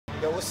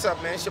Yo, what's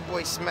up, man? It's your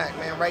boy Smack,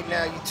 man. Right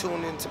now, you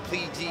tune in to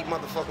Please G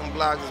motherfucking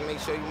bloggers. Make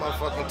sure you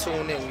motherfucking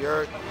tune in. You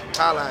heard?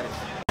 Holla at it.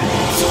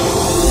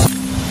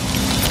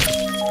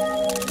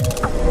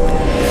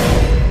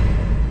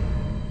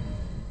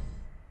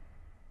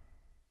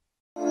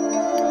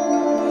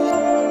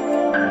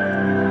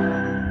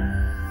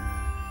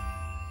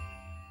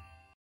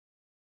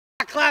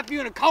 I clap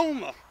you in a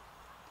coma.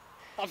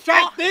 I'm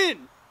strapped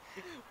in.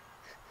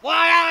 Why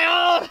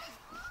I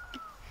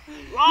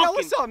Yo,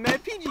 what's up, man?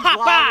 PG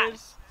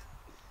Bloggers.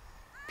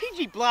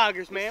 PG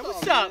Bloggers, man.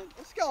 What's up? Man?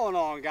 What's going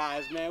on,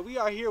 guys, man? We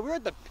are here. We're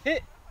at the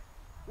pit.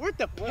 We're at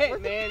the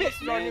pit, man.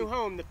 This is our new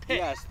home, the pit.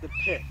 Yes, the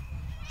pit.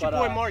 It's your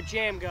boy Mark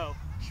Jamgo.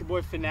 It's your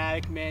boy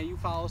Fanatic, man. You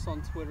follow us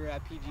on Twitter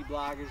at PG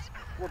Bloggers.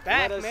 We're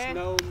back, man. Let us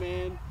know,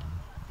 man.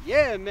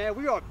 Yeah, man,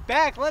 we are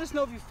back. Let us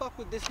know if you fuck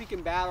with This Week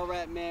in Battle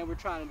Rap, man. We're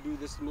trying to do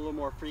this a little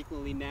more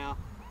frequently now.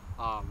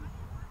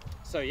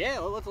 So yeah,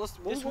 let's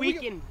This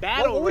Week in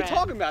Battle Rap. What are we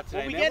talking about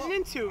today, man? What we getting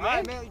into, man? All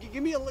right, man.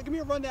 Give me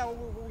a rundown.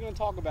 What we're gonna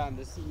talk about in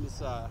this.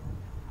 All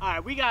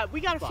right, we got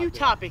a few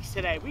topics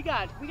today. We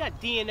got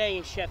DNA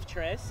and Chef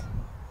Trez.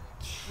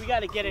 We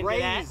got to get into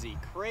that.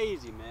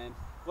 Crazy, man.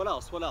 What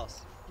else?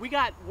 We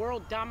got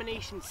World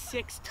Domination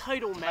 6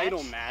 title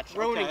match.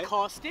 Ronan and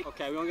Caustic.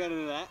 Okay, we don't get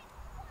into that.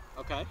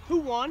 Okay. Who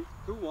won?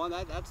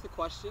 That's the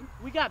question.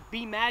 We got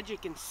B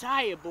Magic and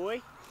Saya,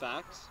 boy.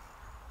 Facts.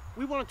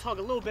 We want to talk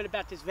a little bit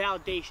about this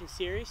Validation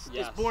series,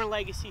 yes. this Born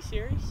Legacy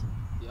series.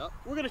 Yep.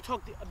 We're going to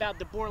talk about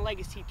the Born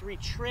Legacy 3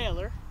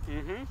 trailer.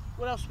 Mm-hmm.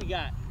 What else we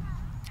got?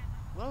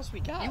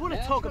 You want to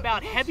man? talk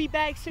about heavy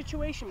bag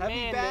situation, heavy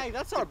man? Bag,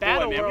 that's our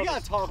battle boy, man. world. We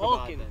gotta talk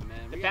about that,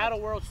 man. The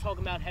battle world's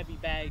talking about heavy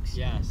bags.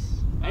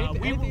 Yes.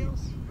 Anything else?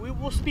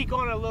 We'll speak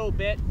on it a little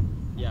bit.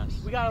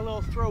 Yes. We got a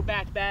little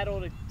throwback battle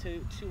to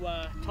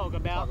talk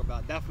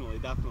about. Definitely.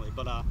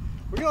 But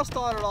we're gonna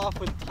start it off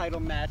with the title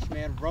match,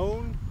 man.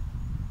 Roan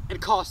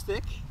and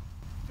Caustic.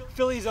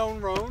 Philly's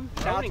own Roan.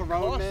 Shout out to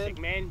Roan, Caustic,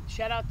 man.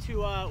 Shout out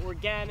to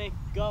Organic,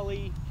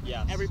 Gully,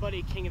 yes. Everybody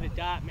at King of the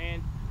Dot,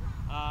 man.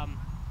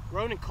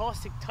 Ronan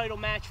Caustic title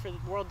match for the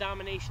World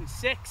Domination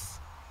 6.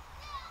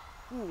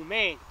 Ooh,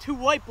 man. 2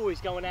 white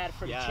boys going at it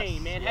for the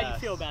chain, man. How do you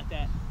feel about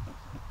that?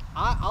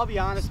 I'll be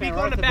honest, man.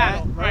 Right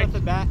off the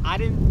bat, I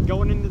didn't,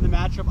 going into the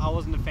matchup, I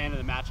wasn't a fan of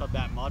the matchup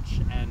that much,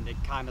 and it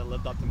kind of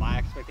lived up to my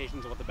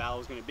expectations of what the battle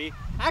was going to be.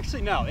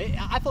 Actually, no.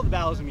 I thought the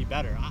battle was going to be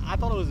better. I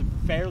thought it was a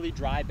fairly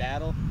dry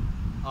battle.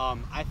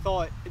 I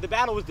thought the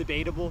battle was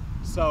debatable,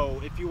 so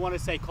if you want to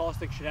say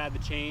Caustic should have the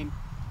chain,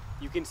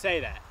 you can say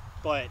that.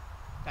 But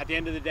at the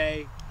end of the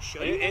day,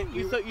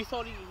 you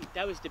thought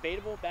that was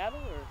debatable battle,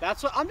 or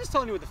that's what I'm just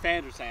telling you what the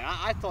fans were saying.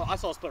 I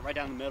saw a split right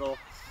down the middle.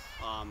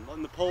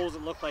 In the polls,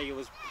 it looked like it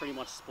was pretty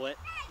much split.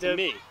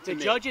 The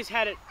judges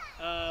had it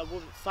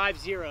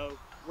 5-0.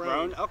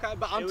 Roan. Okay,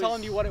 but I'm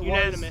telling you what it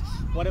was.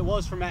 What it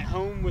was from at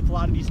home with a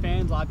lot of these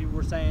fans. A lot of people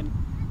were saying,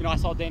 you know, I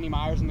saw Danny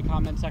Myers in the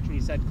comment section.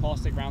 He said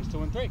Caustic rounds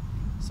 2 and 3.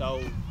 So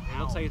it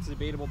looks like it's a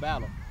debatable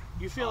battle.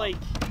 You feel like,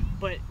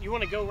 but you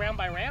want to go round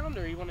by round,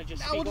 or you want to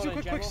just? We'll just do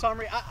a quick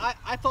summary.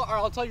 I thought, or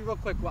I'll tell you real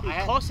quick.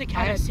 Caustic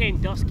had a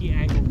Sandusky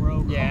angle,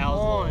 bro. Yeah, Come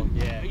on.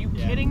 Yeah. Are you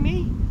kidding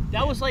me?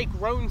 That was like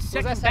Roan's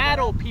second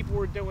battle. People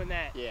were doing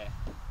that. Yeah.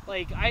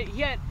 Like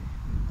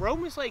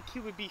Roan was like he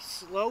would be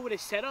slow with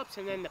his setups,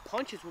 and then the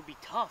punches would be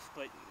tough.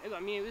 But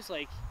I mean, it was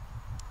like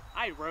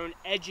I had Roan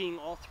edging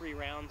all 3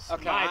 rounds.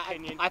 Okay, in my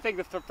opinion. I think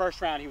the first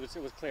round it was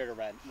clear to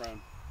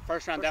Roan.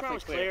 First round definitely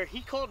was clear.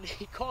 He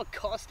called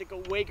Caustic a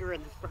wigger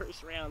in the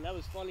first round. That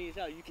was funny as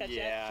hell. You catch that?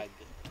 Yeah, I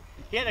did.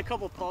 He had a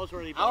couple of pause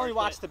where he. I only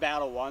watched the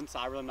battle once.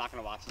 I'm really not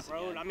gonna watch this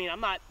again. I mean,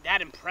 I'm not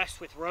that impressed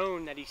with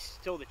Roan that he's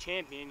still the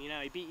champion. You know,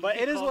 he beat. But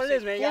it is what it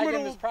is, man. You gotta give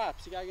him his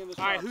props.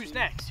 All right, who's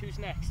next? Who's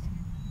next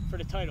for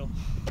the title?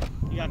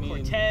 You got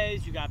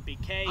Cortez. You got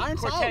Big K. Iron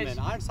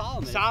Solomon.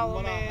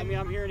 Solomon. I mean,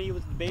 I'm hearing he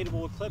was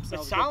debatable with Clips.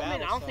 But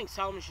Solomon, I don't think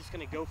Solomon's just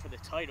gonna go for the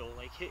title.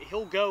 Like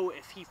he'll go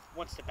if he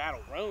wants to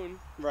battle Roan.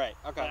 Right.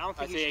 Okay. But I don't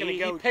think he's gonna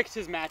go. He picks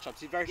his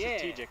matchups. He's very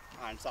strategic.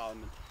 Iron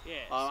Solomon.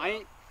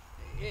 Yeah.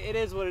 It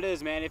is what it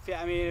is, man. If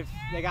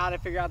they got to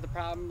figure out the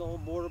whole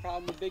border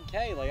problem with Big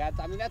K, like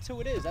I mean, that's who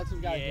it is. That's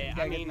who's got to get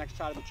the next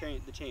shot of the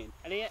chain.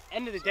 At the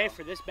end of the day,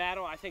 for this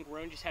battle, I think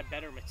Roan just had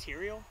better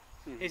material.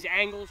 His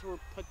angles were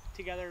put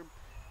together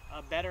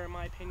better, in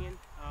my opinion.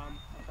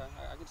 Okay,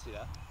 I can see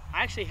that.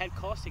 I actually had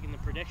Caustic in the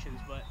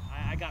predictions, but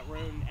I got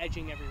Roan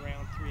edging every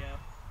round 3-0.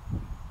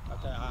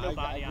 Okay,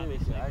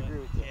 I agree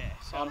with you. Yeah,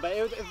 so, but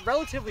it was a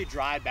relatively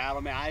dry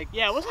battle, man.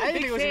 It wasn't. I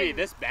didn't think it was gonna be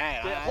this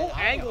bad. The whole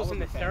angles in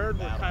the third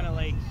were kind of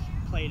like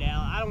played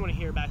out. I don't want to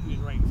hear about who's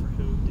right for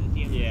who at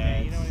the end of the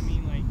day. You know what I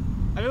mean? Like,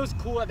 I mean, it was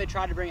cool that they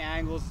tried to bring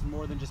angles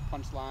more than just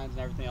punchlines and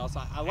everything else.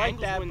 I like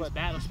that, wins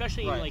battle,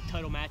 especially in like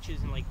title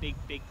matches and like big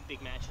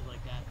matches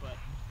like that. But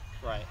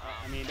right.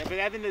 I mean, but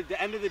at the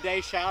end of the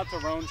day, shout out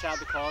to Roan, shout out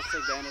to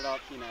Caustic. They ended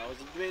up, you know, it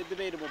was a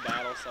debatable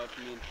battle. So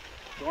I mean,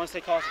 if you want to say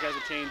Caustic has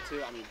a chain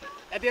too, I mean,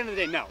 at the end of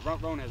the day, no,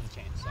 Roan has the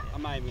chain. So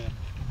I'm not even gonna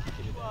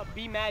give you that.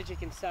 B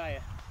Magic and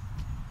Saya.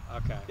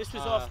 Okay. This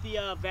was off the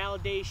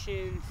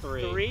Validation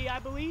 3, I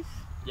believe.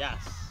 Yes.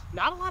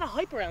 Not a lot of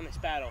hype around this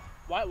battle.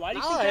 Why do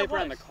you Not think a that hype was?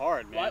 around the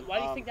card, man. Why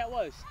do you think that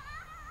was?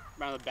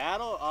 Around the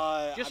battle?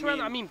 Just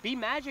around. I mean, B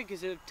Magic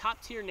is a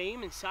top tier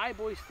name, and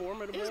Cyborg's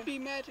formidable. Is B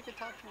Magic a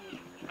top tier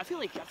name? I feel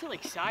like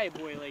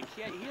Cyborg, like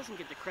he doesn't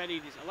get the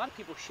credit. A lot of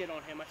people shit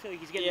on him. I feel like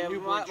he's getting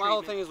newborn my treatment.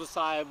 whole thing is with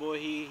Cyborg.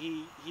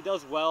 He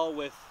does well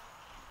with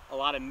a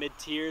lot of mid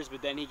tiers,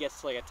 but then he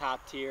gets to like a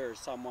top tier or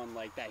someone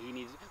like that. He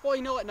needs. Well,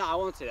 you know what? No, I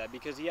won't say that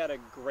because he had a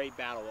great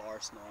battle with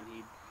Arsenal,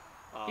 and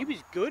he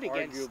was good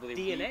against arguably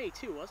DNA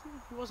too, wasn't he?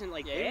 He wasn't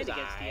like he bad was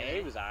against DNA.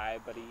 He was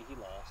alright, but he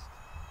lost.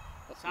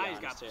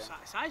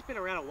 Sai's been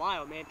around a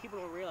while, man. People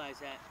don't realize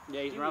that.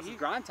 Yeah, he's around for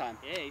grind time.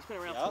 Yeah, he's been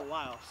around for a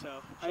while.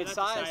 So I mean,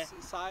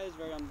 Sai is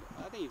very.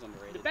 I think he's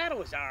underrated. The battle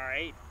was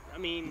alright. I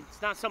mean,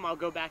 it's not something I'll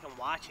go back and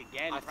watch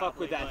again. I fuck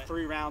with that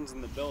 3 rounds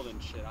in the building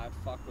shit. I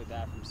fuck with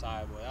that from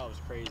Cyborg. That was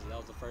crazy. That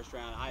was the first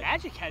round.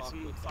 Magic had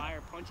some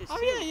fire punches too.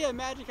 Oh yeah.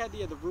 Magic had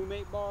the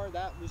roommate bar.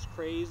 That was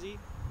crazy.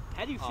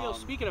 How do you feel?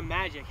 Speaking of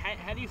Magic,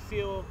 how do you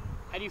feel?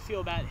 How do you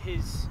feel about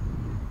his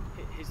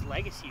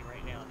legacy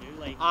right now, dude?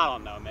 Like, I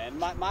don't know, man.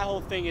 My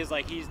whole thing is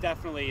like he's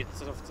definitely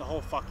it's a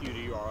whole fuck you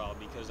to URL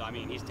because I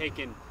mean he's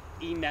taken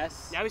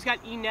Enes. Now he's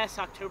got Enes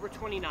October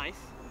 29th,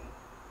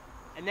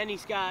 and then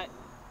he's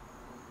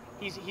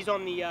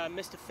on the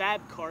Mr.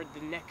 Fab card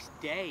the next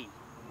day.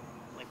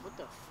 Like, what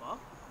the fuck?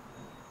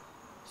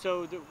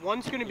 So the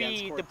one's gonna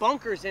be the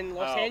bunkers in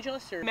Los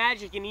Angeles, or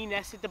Magic and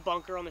Enes at the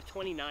bunker on the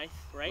 29th,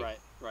 right?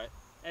 Right.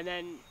 And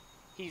then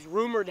he's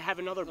rumored to have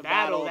another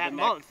battle that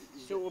month,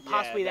 so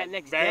possibly that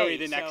next day.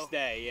 The next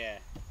day, yeah.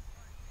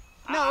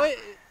 No,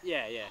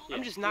 yeah.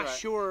 I'm just not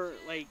sure,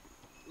 like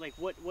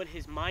what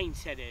his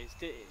mindset is.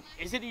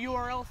 Is it a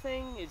URL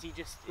thing? Is he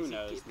just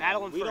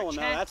battling for a check? We don't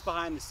know. That's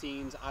behind the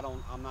scenes.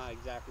 I'm not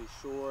exactly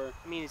sure.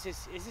 I mean, is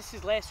this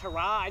his last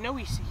hurrah? I know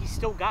he's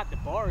still got the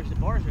bars. The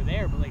bars are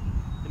there, but like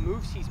the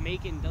moves he's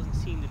making doesn't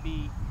seem to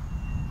be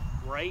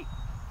right.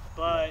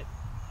 But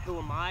who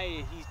am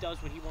I? He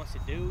does what he wants to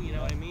do, you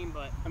know what I mean?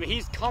 But I mean,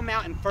 he's come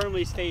out and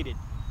firmly stated,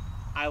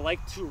 I like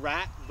to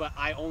rap, but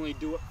I only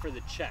do it for the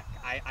check.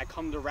 I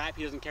come to rap,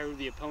 he doesn't care who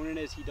the opponent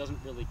is, he doesn't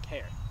really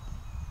care.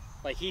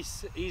 Like,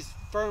 he's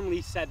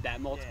firmly said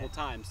that multiple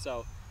times,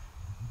 so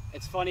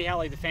it's funny how,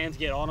 like, the fans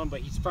get on him, but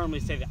he's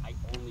firmly said that I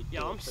only do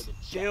it for the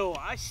check.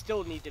 I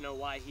still need to know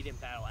why he didn't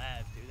battle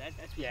Av, dude. That's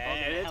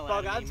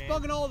it's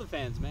bugging all the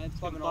fans, man. It's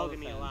bugging all the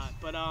fans. Me a lot,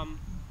 but,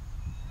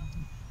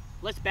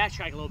 let's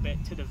backtrack a little bit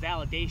to the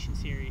Validation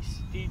series.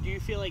 Do you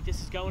feel like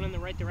this is going in the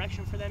right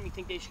direction for them? You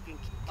think they should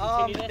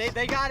continue this?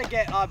 They got to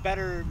get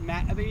better.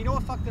 I mean, you know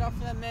what fucked it up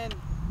for them, man?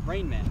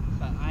 Rain Man.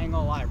 I ain't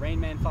gonna lie, Rain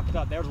Man fucked it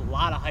up. There was a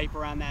lot of hype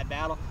around that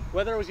battle.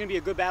 Whether it was gonna be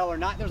a good battle or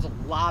not, there was a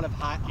lot of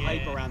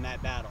hype around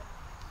that battle,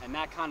 and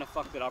that kind of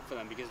fucked it up for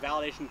them because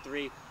Validation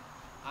 3,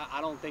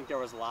 I don't think there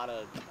was a lot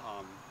of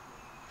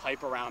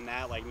hype around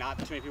that. Like, not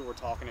too many people were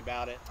talking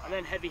about it. And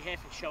then Heavy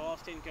Half and Show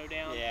Off didn't go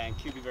down. Yeah, and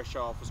QB vs.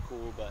 Show Off was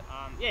cool, but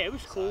yeah, it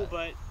was cool,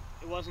 but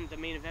it wasn't the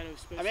main event it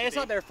was supposed to be. I mean, it's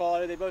not their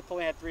fault. They both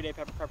only had 3-day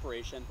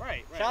preparation.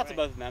 Right. Shout out to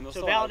both of them.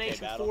 So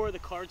Validation 4, the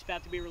card's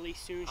about to be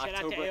released soon. Shout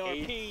out to ARP.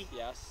 8th,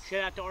 yes.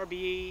 Shout out to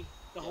RBE,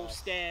 the whole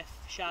staff.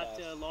 Shout out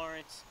to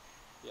Lawrence.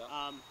 Yep.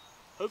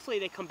 Hopefully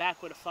they come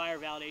back with a fire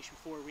Validation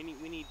 4. We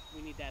need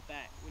that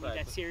back. We need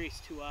that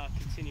series to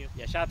continue.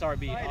 Yeah, shout out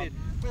to RBE.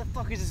 Where the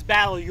fuck is this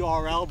battle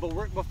URL?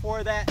 But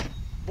before that,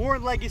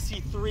 Born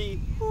Legacy 3.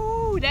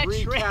 Ooh, that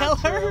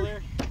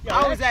trailer. Yo,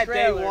 I was at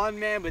day 1,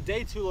 man, but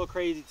day 2 looked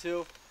crazy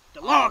too. The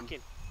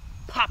Larkin,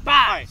 Popeyes.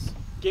 Right.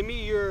 Give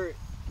me your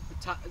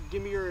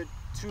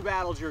 2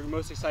 battles you're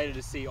most excited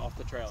to see off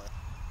the trailer.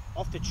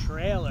 Off the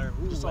trailer.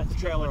 Ooh, just off the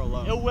trailer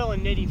alone. Ill Will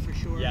and Nitty for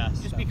sure.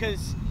 Yes. Just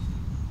because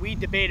we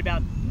debate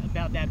about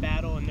that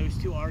battle and those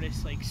 2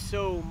 artists like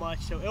so much.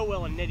 So Ill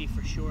Will and Nitty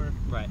for sure.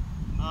 Right.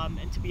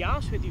 And to be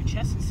honest with you,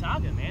 Chess and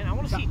Saga, man. I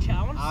want to see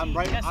Chess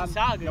and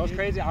Saga. You know what's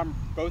crazy? I'm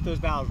both those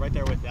battles right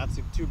there with you. That's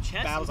the 2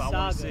 battles I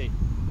want to see.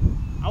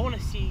 I want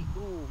to see.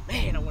 Ooh,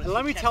 man, I want to see.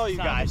 Let me tell you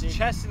guys, dude.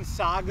 Chess and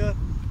Saga.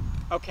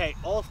 Okay,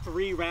 all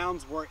 3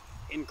 rounds were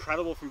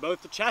incredible from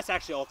both. The Chess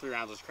actually all 3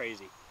 rounds was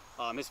crazy.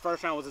 His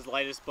first round was his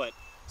lightest, but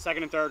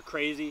second and third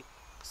crazy.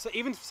 So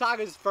even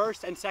Saga's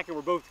first and second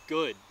were both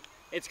good.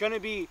 It's gonna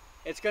be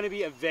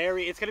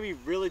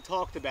really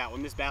talked about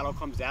when this battle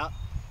comes out.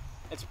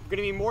 It's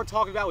gonna be more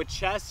talked about with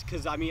Chess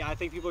because I mean I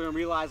think people are gonna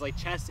realize like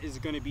Chess is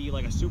gonna be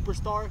like a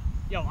superstar.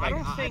 Yo, like,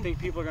 I think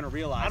people are gonna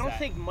realize. I don't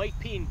think Mike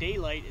P and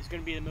Daylight is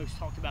gonna be the most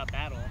talked about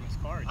battle on this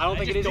card. I don't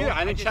think it is either.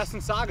 I think Chess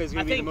and Saga is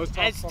gonna be the most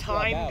talked about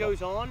battle. As time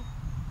goes on,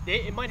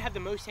 it might have the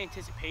most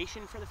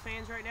anticipation for the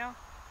fans right now,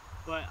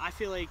 but I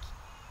feel like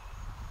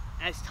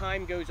as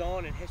time goes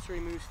on and history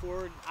moves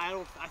forward,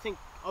 I think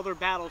other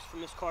battles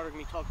from this card are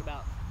gonna be talked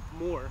about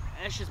more.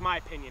 That's just my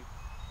opinion.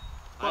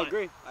 I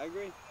agree.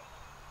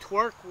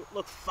 Twerk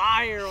looked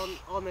fire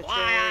on the trailer.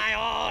 I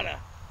oughta.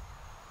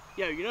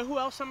 Yo, you know who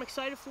else I'm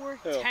excited for?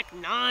 Who?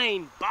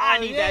 Tech-9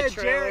 bodied that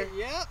trailer. Jerry,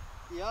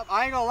 yep.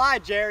 I ain't gonna lie,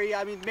 Jerry.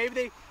 I mean,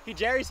 maybe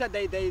Jerry said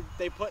they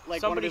put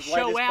like somebody one of his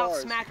latest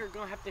bars. Smacker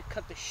gonna have to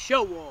cut the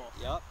show off.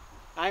 Yep.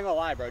 I ain't gonna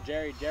lie, bro.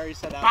 Jerry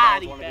said that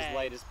was one of his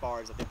latest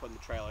bars that they put in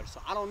the trailer. So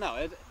I don't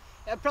know.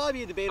 It'd probably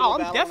be a debatable Oh, I'm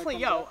battle definitely,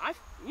 when it comes out.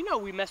 you know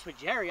we mess with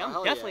Jerry. I'm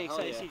hell definitely yeah, hell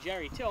excited to yeah. see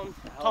Jerry too. I'm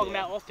Hell talking yeah.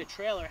 about off the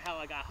trailer how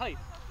I got hyped.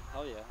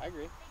 Hell yeah, I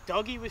agree.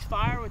 Dougie was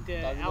fire with the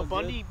Dougie Al looked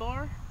Bundy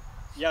bar.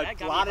 Yo, That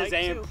got me Lada hyped,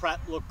 Zane too. prep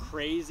looked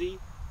crazy.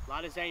 A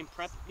lot of Zane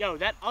prep. Yo,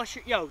 that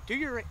Usher. Yo, do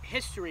your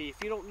history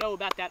if you don't know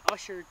about that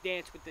Usher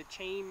dance with the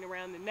chain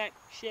around the neck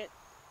shit.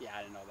 Yeah,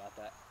 I didn't know about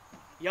that.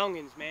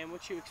 Youngins, man,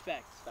 what you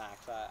expect?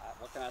 Facts.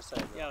 What can I say,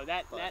 bro? Yo,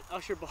 that But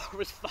Usher bar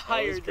was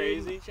fire, dude.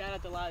 crazy. Shout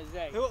out to Lada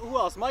Zane. Who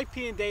else? Mike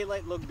P and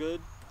Daylight look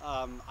good.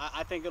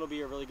 I think it'll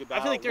be a really good I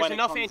battle. feel like there's when it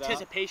enough comes out.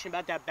 anticipation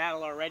about that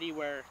battle already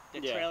where the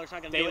Yeah. trailer's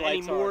not going to do it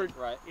Daylight's anymore, already-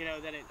 right. you know,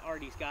 than it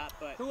already's got.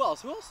 But Who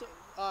else?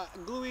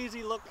 Glue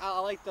Easy look. I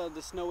like the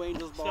Snow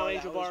Angels bar. Snow That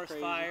Angel bar was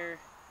crazy. fire.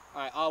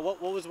 All right.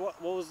 What was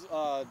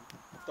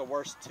the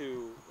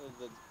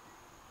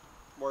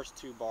worst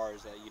two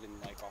bars that you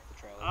didn't like off the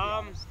trailer? To be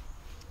honest?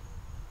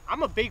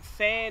 I'm a big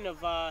fan of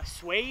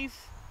Swave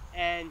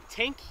and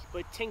Tink,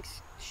 but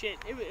Tink's shit,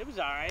 it was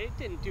alright. It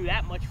didn't do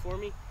that much for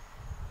me.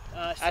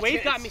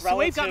 Swave got me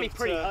relative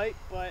pretty to- hyped,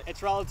 but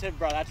It's relative,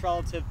 bro. That's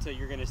relative to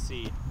you're gonna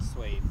see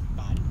Swave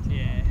body.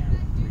 yeah.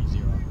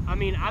 3-0. I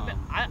mean,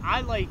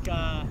 I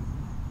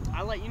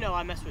like you know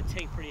I mess with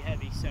Tink pretty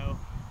heavy, so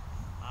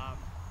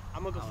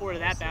I'm looking forward to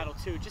that battle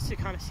too, just to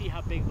kind of see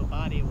how big of a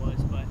body it was.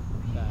 But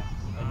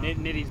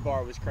Nitty's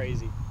bar was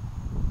crazy.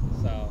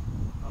 So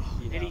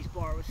you know, Nitty's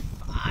bar was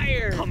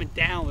fire. coming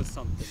down with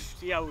something.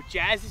 Yo,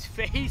 Jazz's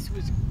face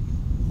was,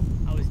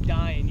 I was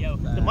dying, yo.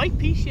 The Facts. Mike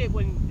P shit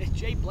when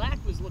Jay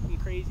Black was looking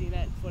crazy in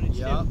that footage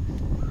Yup. too.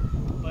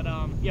 But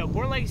yo,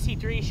 Born Legacy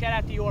 3, shout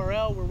out to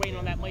URL. We're waiting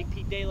on that Mike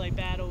P Daylight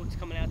battle. It's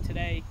coming out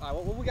today. All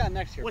right, what we got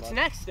next here? What's bud?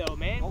 next though,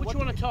 man? Well, what what you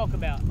do want to talk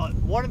about?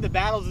 One of the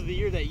battles of the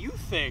year that you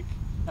think,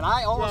 and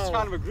I almost Whoa.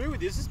 kind of agree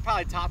with you. This is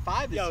probably top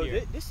 5 this Yo,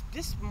 year.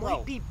 this might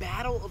Bro. be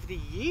battle of the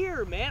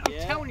year, man. I'm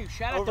Yeah. telling you,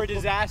 shout out Over to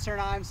Disaster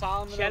and I'm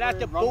Solomon. Shout out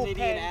to Rum Nitty Bullpen.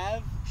 and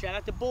Av. Shout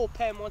out to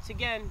Bullpen once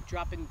again,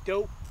 dropping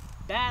dope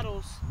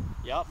battles.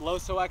 Yep,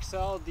 Loso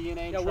XL,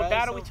 DNA and Yo, Trez what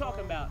battle so we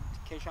talking far. about?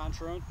 Keishawn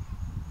Troon.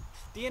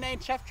 DNA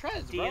and Chef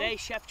Trez, bro. DNA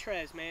Chef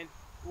Trez, man.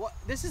 What,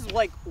 this is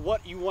like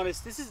what you want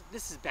to. This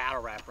is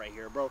battle rap right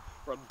here, bro.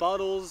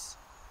 Rebuttals,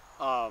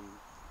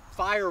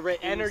 fire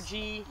written,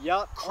 Energy,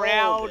 Yup.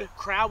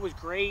 crowd was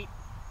great.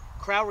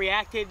 Crowd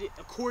reacted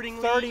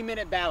accordingly.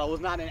 30-minute battle. It was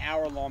not an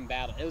hour-long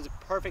battle. It was a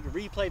perfect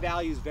replay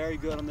value. Is very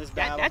good on this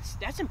battle.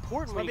 That's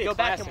important It's when gonna you be go a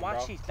back and classic, watch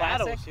bro. these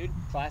Classic? battles, dude.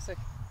 Classic.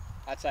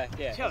 I'd say,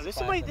 yeah. Yo, that's this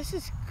classic.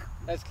 is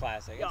That's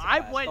classic. yo, It's a I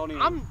classic. went Don't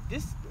even- I'm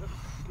this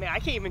man, I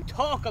can't even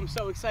talk. I'm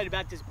so excited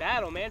about this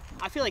battle, man.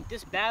 I feel like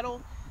this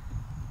battle,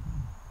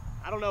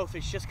 I don't know if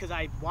it's just because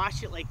I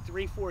watched it like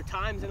 3-4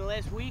 times in the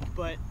last week,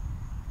 but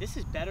this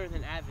is better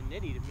than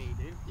Avenatti to me,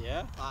 dude.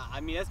 Yeah.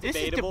 I mean, that's This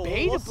debatable. is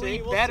We'll debatably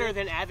see, we'll better see.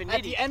 than At the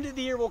Avenatti. end of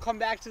the year, we'll come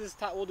back to this.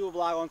 We'll do a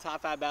vlog on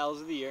top 5 battles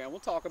of the year, and we'll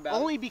talk about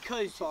Only it.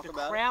 because Talk the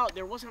about it. crowd,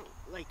 there wasn't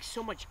like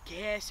so much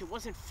gas. It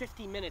wasn't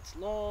 50 minutes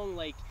long.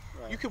 Like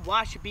Right. you could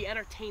watch it, be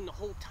entertained the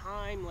whole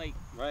time. Like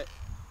Right.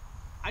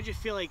 I just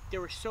feel like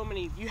there were so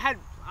many.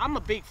 I'm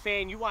a big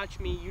fan. You watch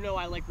me, you know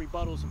I like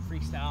rebuttals and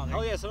freestyle.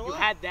 Oh yeah, so do you I.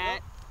 had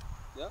that.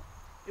 Yep.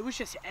 It was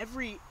just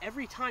every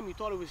time you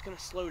thought it was gonna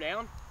slow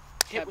down,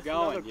 hit Kept with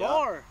going, another yeah.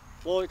 bar.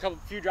 Well,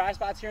 few dry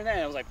spots here and there,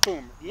 and it was like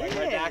boom, right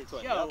back to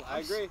it. yo, Yep, I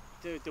agree.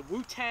 The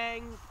Wu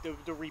Tang,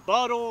 the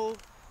rebuttal,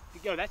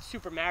 yo, that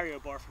Super Mario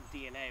bar from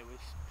DNA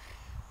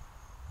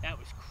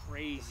was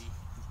crazy.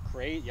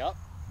 Great. Yep.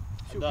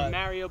 Super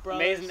Mario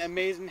Brothers.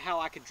 Amazing how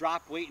I could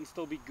drop weight and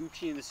still be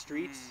Gucci in the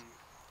streets.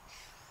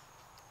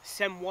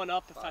 Send one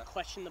up if I Fire.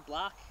 question the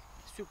block.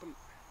 Super.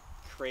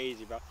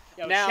 Crazy, bro.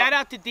 Yo, Now- shout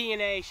out to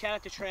DNA, shout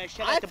out to Trash,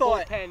 shout I out to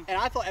thought, Bullpen. and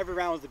I thought every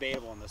round was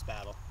debatable in this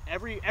battle.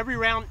 Every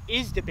round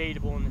is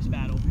debatable in this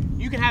battle.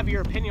 You can have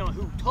your opinion on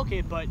who took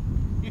it, but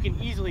you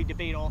can easily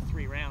debate all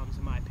 3 rounds,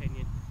 in my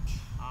opinion.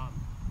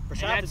 For And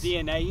shout out to that's-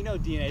 DNA, you know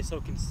DNA is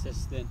so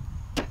consistent.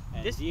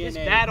 And This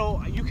DNA,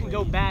 battle, you can go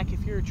crazy. back,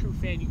 if you're a true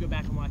fan, you go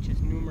back and watch this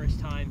numerous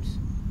times.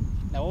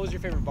 Now, what was your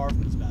favorite bar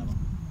from this battle?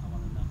 I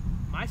want to know.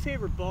 My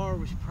favorite bar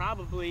was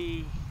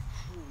probably,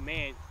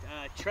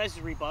 Trez's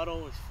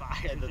rebuttal was fire,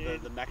 Yeah,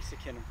 dude. the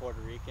Mexican and Puerto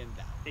Rican.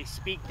 They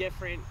speak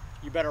different.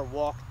 You better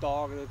walk,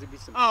 dog. There's gonna be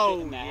some Oh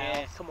shit in that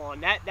yeah, house. come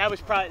on. That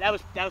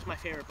was my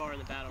favorite bar in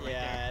the battle right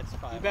there. Yeah, it's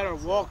probably. You better mine,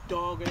 too. walk,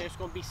 dog, or there's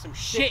gonna be some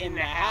shit in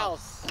the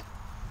house.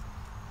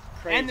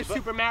 Crazy. And the but-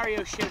 Super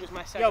Mario shit was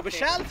my second. Yo, but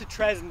favorite. shout out to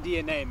Trez and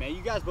DNA, man.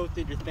 You guys both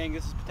did your thing.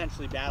 This is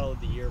potentially battle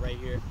of the year right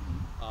here.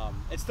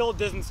 It's still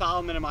Diz and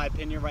Solomon in my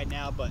opinion right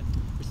now, but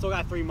we still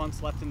got 3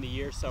 months left in the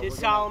year, so Diz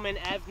we're gonna, Solomon,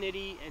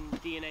 Avnitty, and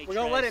DNA. we're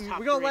gonna Trez, let it top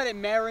we're gonna three. let it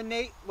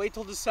marinate. Wait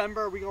till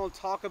December. We're gonna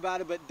talk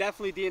about it, but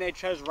definitely DNA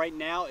Trez right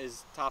now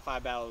is top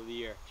 5 battle of the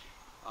year.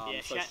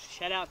 Yeah, so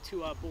shout out to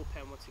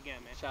Bullpen once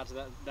again, man. shout out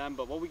to them.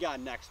 But what we got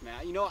next,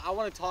 man? You know, I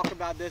want to talk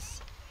about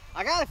this.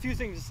 I got a few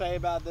things to say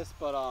about this,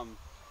 but shout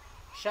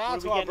What out are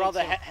to we our getting brother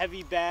into?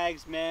 Heavy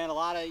Bags, man. A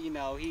lot of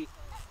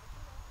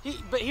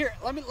But here,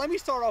 let me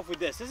start off with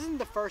this. This isn't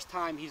the first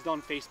time he's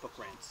done Facebook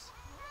rants,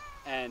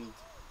 and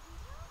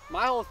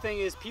My whole thing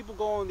is people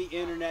go on the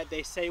internet,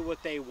 they say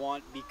what they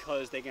want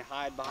because they can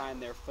hide behind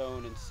their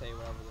phone and say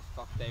whatever the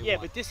fuck they want. Yeah,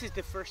 but this is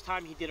the first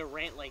time he did a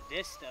rant like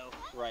this, though.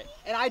 Right.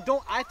 And I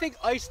think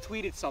Ice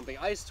tweeted something.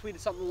 Ice tweeted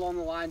something along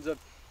the lines of,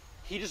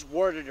 he just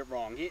worded it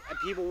wrong.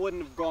 People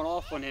wouldn't have gone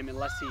off on him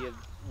unless he had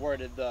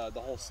worded the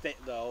whole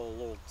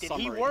little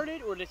summary. Did he word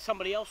it, or did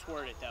somebody else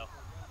word it, though?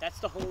 That's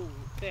the whole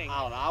thing.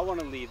 I don't know. I want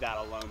to leave that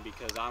alone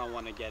because I don't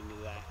want to get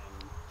into that.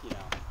 And, you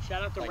know.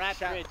 Shout out to Rap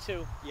Grid,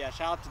 too. Yeah,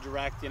 shout out to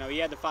Direct. You know, he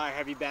had to fire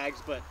Heavy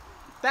Bags, but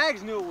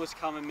Bags knew it was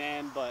coming,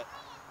 man. But,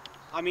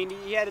 I mean,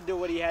 he had to do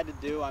what he had to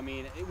do. I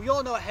mean, we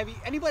all know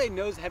anybody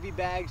knows Heavy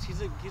Bags.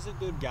 He's a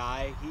good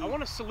guy. I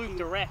want to salute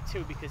Direct,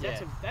 too, because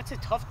that's a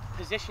tough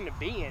position to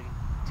be in,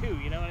 too.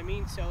 You know what I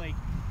mean? So, like,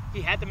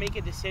 he had to make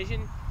a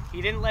decision.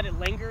 He didn't let it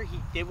linger. He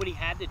did what he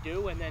had to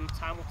do, and then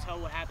time will tell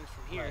what happens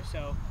from here. Right.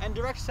 So, and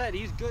Direct said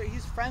he's good.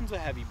 He's friends with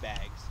Heavy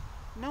Bags.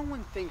 No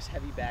one thinks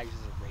Heavy Bags is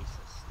a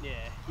racist. Yeah.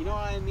 You know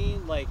what I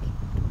mean? Like,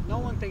 no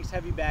one thinks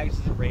Heavy Bags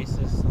is a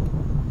racist.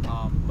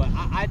 But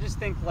I just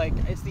think, like,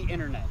 it's the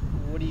internet.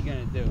 What are you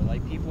gonna do?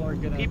 Like, people are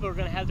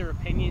gonna have their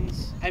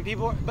opinions, and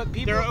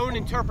their own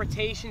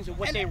interpretations of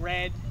what they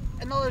read.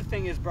 Another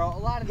thing is, bro, a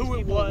lot of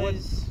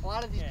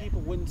these people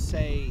wouldn't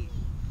say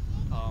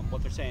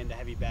what they're saying to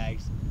Heavy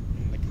Bags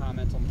in the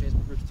comments on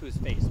Facebook groups to his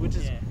face, which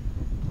is,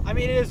 I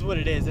mean, it is what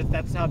it is.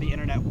 That's how the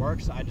internet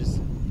works. It's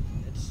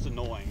just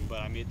annoying,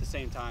 but I mean, at the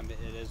same time,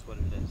 it is what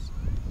it is.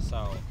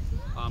 So,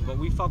 but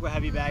we fuck with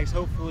Heavy Bags.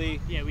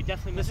 Hopefully, yeah, we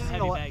definitely miss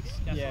Heavy Bags.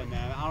 Definitely. Yeah,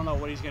 man. I don't know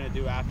what he's gonna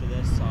do after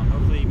this.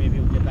 Hopefully, maybe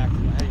he'll get back to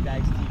Heavy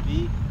Bags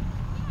TV.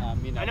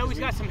 You know, I know he's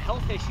got some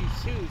health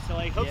issues too. So,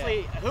 like,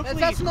 hopefully,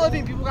 that's another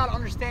thing people gotta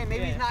understand.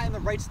 Maybe he's not in the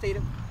right state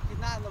of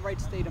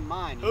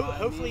mind. You know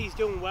hopefully, he's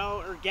doing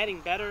well or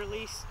getting better at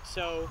least.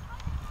 So,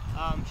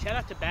 shout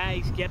out to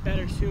Bags. Get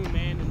better soon,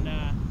 man.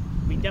 And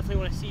we definitely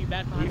want to see you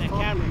back behind that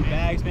camera, man.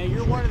 Bags, man.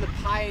 You're one of the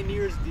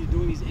pioneers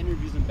doing these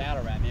interviews in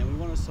battle rap, man. We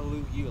want to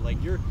salute you. Like,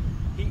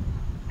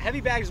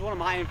 Heavy Bags is one of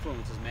my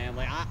influences, man.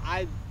 Like,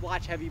 I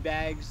watch Heavy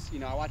Bags. You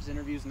know, I watch his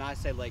interviews and I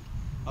say, like,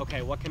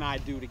 okay, what can I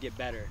do to get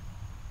better?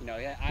 You know,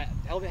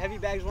 Heavy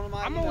Bags is one of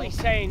my. I'm only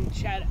saying,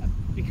 Chad,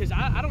 because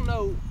I don't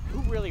know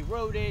who really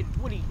wrote it,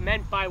 what he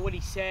meant by what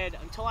he said,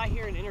 until I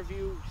hear an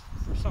interview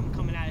for something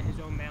coming out of his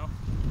own mouth.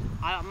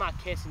 I'm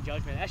not casting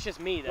judgment. That's just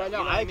me, though. Right, no,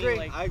 you know I agree.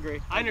 Like, I agree.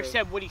 I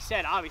understand what he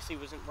said. Obviously,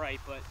 wasn't right,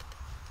 but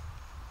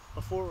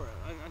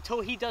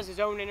until he does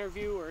his own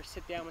interview or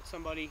sit down with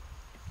somebody,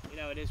 you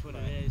know, it is what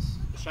it is.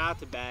 Shout out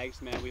to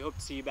Bags, man. We hope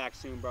to see you back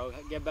soon, bro.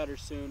 Get better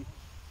soon.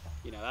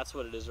 You know, that's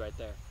what it is right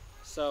there.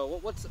 So,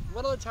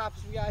 what other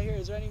topics we got here?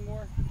 Is there any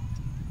more?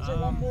 Is there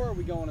one more? Or are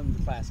we going into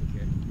the classic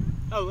here?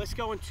 Oh, let's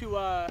go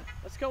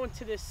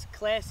into this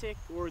classic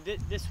or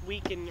this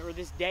week or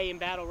this day in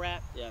battle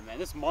rap. Yeah, man,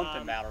 this month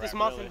in battle rap. This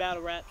month in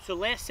battle rap. So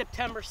last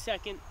September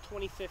 2nd,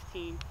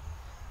 2015.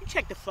 You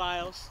check the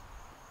files.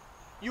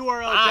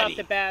 URL dropped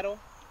the battle.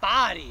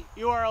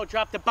 URL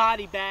dropped the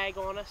body bag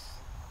on us.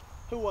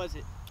 Who was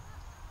it?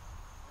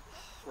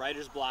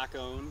 Writer's Block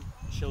own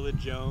Chilla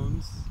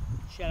Jones.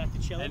 Shout out to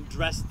Chilla. And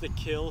Dressed to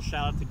Kill.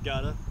 Shout out to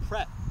Gutta.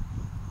 Prep.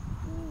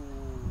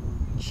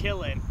 Ooh,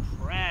 Chilla and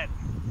Prep.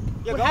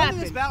 Yeah, going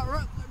into this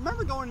battle.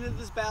 Remember going into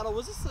this battle?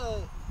 Was this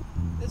a?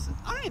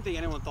 I don't even think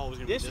anyone thought it was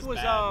gonna be this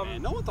bad,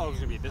 man. No one thought it was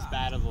gonna be this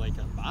bad of like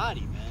a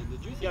body, man.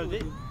 Did you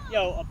think?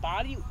 A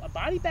body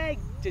bag.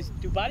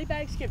 Do body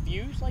bags get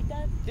views like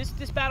that?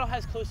 This battle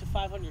has close to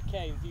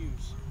 500K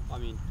views. I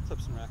mean,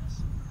 Clips and Rex.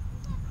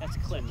 That's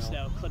Clips,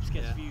 though. Clips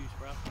gets views,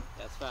 bro.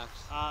 That's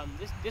facts.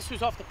 This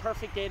was off the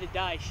Perfect Day to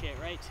Die shit,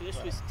 right? So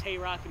this was Tay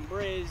Rock and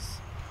Briz.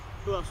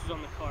 Who else was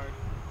on the card?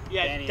 You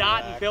had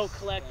Dot and Bill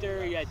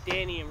Collector. You had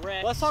Danny and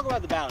Rex. Let's talk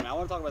about the battle now. I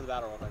want to talk about the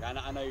battle real quick.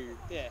 I know you're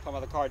talking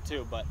about the card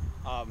too, but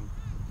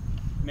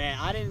man,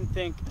 I didn't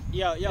think.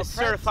 Yo,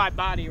 certified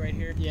body right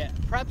here. Yeah,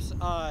 Prep's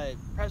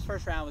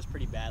first round was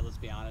pretty bad. Let's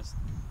be honest.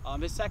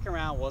 His second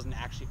round wasn't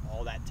actually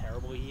all that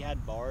terrible. He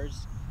had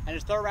bars, and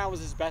his third round was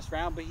his best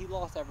round, but he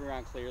lost every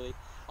round clearly.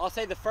 I'll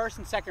say the first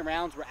and second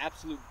rounds were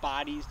absolute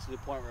bodies to the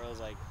point where I was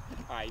like,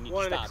 all right, you need to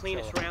stop. One of the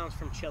cleanest rounds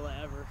from Chilla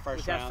ever.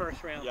 First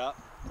round. Yep.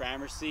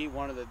 Gramercy,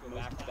 one of the most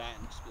back to that,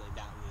 and just like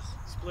that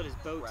was split his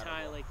bow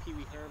tie like Pee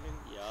Wee Herman.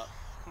 Yep.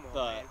 Come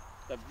on, man.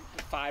 The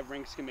 5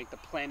 rings can make the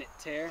planet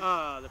tear.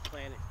 Oh, the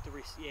planet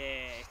 3.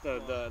 Yeah.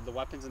 The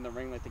weapons in the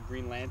ring like the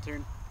Green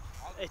Lantern.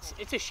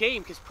 It's a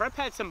shame because Prep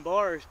had some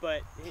bars,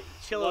 but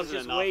Chilla's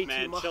just way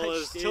too much.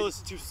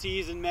 Chilla's too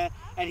seasoned, man,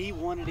 and he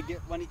wanted to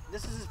get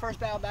this is his first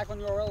battle back on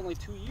URL in like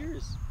 2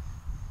 years.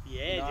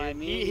 Yeah, dude. I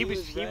mean? He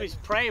was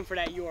praying for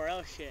that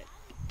URL shit.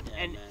 Yeah,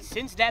 and man.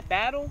 Since that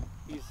battle,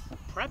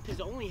 Prep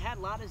has only had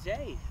a lot of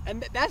Zay.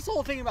 And that's the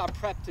whole thing about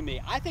Prep to me.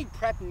 I think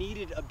Prep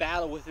needed a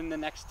battle within the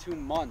next 2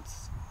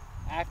 months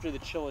after the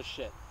Chilla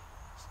shit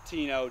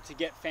to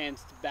get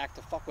fans back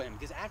to fuck with him.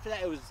 Because after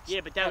that, it was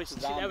but that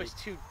was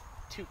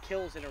two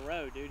kills in a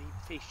row, dude.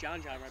 He faced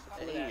John right before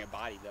that. He didn't get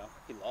bodied though.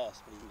 He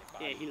lost, but he didn't get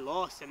bodied. Yeah, he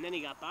lost and then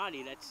he got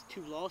bodied. That's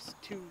two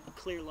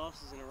clear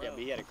losses in a row. Yeah, but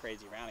he had a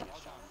crazy round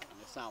against John.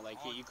 It's not like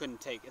you couldn't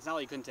take. It's not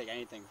like you couldn't take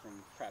anything from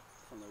Prep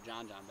from the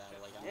John battle.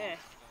 Like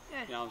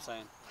You know what I'm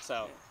saying?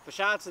 So, but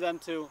shout out to them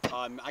too.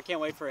 I can't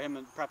wait for him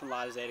and Prep and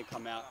Latte to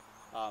come out.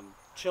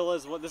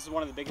 Chilla's, this is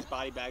one of the biggest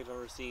body bags I've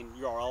ever seen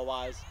URL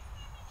wise.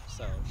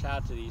 So shout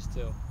out to these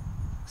two.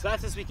 So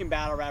that's This Week in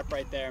Battle Rap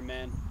right there,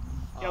 man.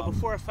 Yo,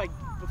 before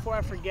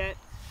I forget,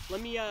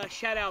 let me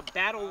shout out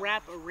Battle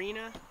Rap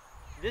Arena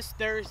this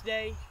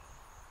Thursday,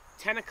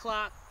 10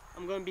 o'clock.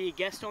 I'm going to be a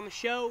guest on the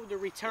show. They're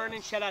returning.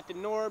 Yes. Shout out to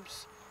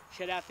Norbs.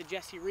 Shout out to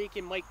Jesse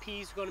Reek, Mike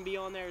P's going to be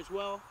on there as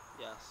well.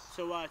 Yes.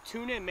 So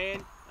tune in,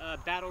 man.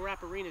 Battle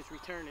Rap Arena is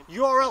returning.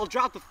 URL,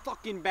 drop the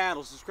fucking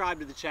battle. Subscribe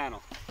to the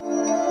channel.